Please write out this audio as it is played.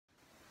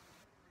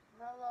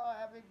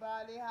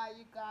everybody, how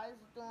you guys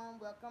doing?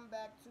 Welcome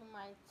back to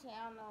my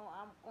channel.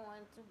 I'm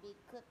going to be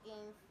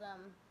cooking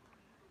some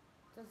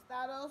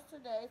tostados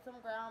today, some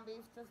ground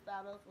beef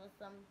tostados with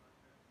some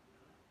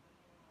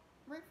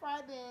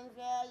refried beans,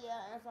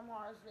 and some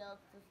hard shell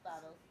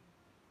tostados.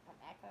 I'm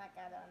acting like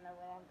I don't know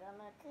what I'm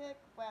gonna cook,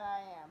 but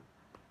I am.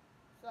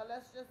 So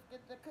let's just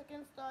get the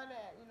cooking started.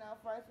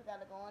 First we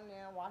gotta go in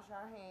there and wash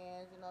our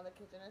hands. The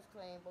kitchen is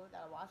clean, but we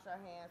gotta wash our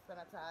hands,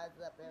 sanitize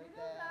up everything.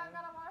 You do not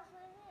gotta wash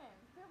your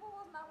hands. People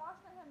was not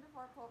washing their hands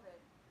before COVID.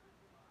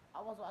 I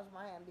was washing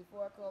my hands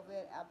before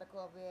COVID, after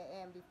COVID,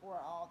 and before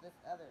all this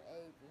other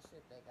AIDS and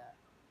shit they got.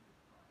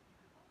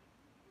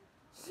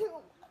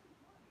 She'll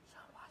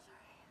wash her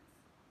hands.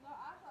 No,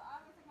 I'm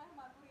gonna take my hand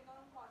out and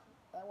don't wash them.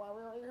 That's why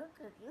we don't eat her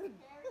cooking.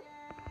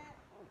 Period.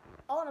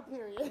 On a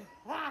period.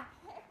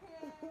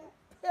 Period.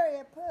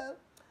 Period, poop.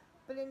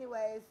 But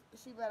anyways,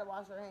 she better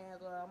wash her hands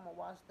or I'm gonna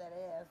wash that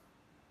ass.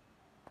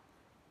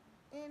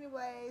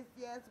 Anyways,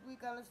 yes, we're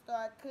gonna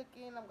start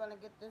cooking. I'm gonna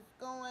get this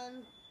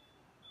going.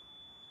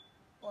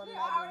 Or She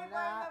maybe already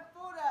not. burned the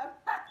food up.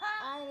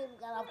 I ain't even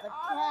got off the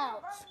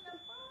couch.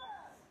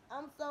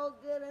 I'm so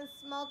good at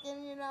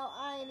smoking,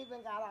 I ain't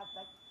even got off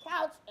the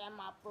couch and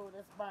my food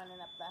is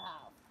burning up the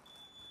house.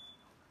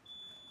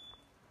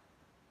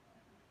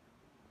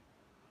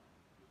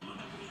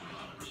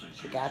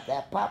 She got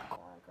that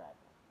popcorn cracker.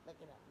 Look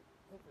at him.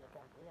 He's gonna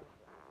come to him.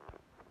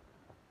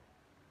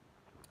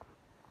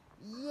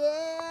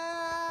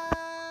 Yeah,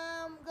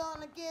 I'm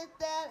gonna get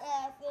that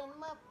ass in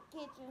my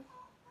kitchen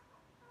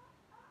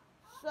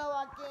so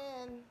I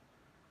can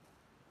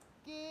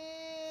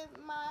get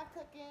my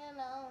cooking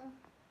on.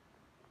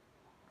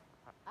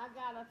 I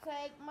gotta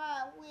take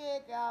my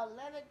wig out,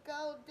 let it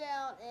go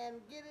down, and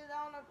get it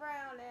on the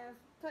ground, and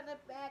put it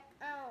back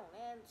on,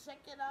 and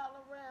shake it all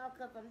around,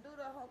 cause I'm do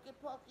the hokey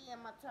pokey,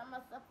 and I turn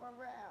myself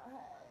around.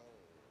 Hey,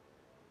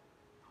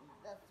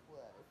 that's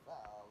what it's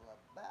all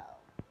about.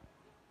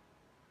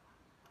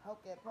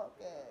 Hokey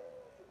pokey,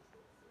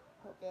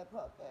 hokey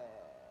pokey,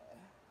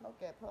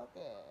 hokey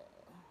pokey.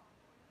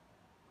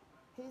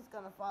 He's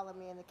gonna follow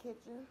me in the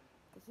kitchen,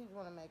 cause he's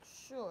gonna make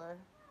sure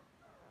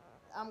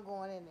I'm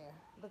going in there.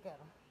 Look at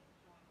him.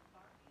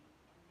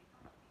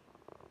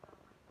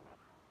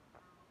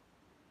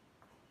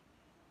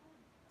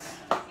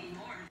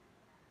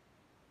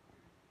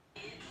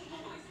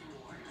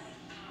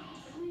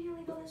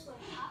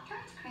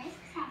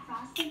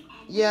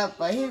 Yeah,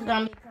 but he's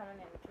gonna be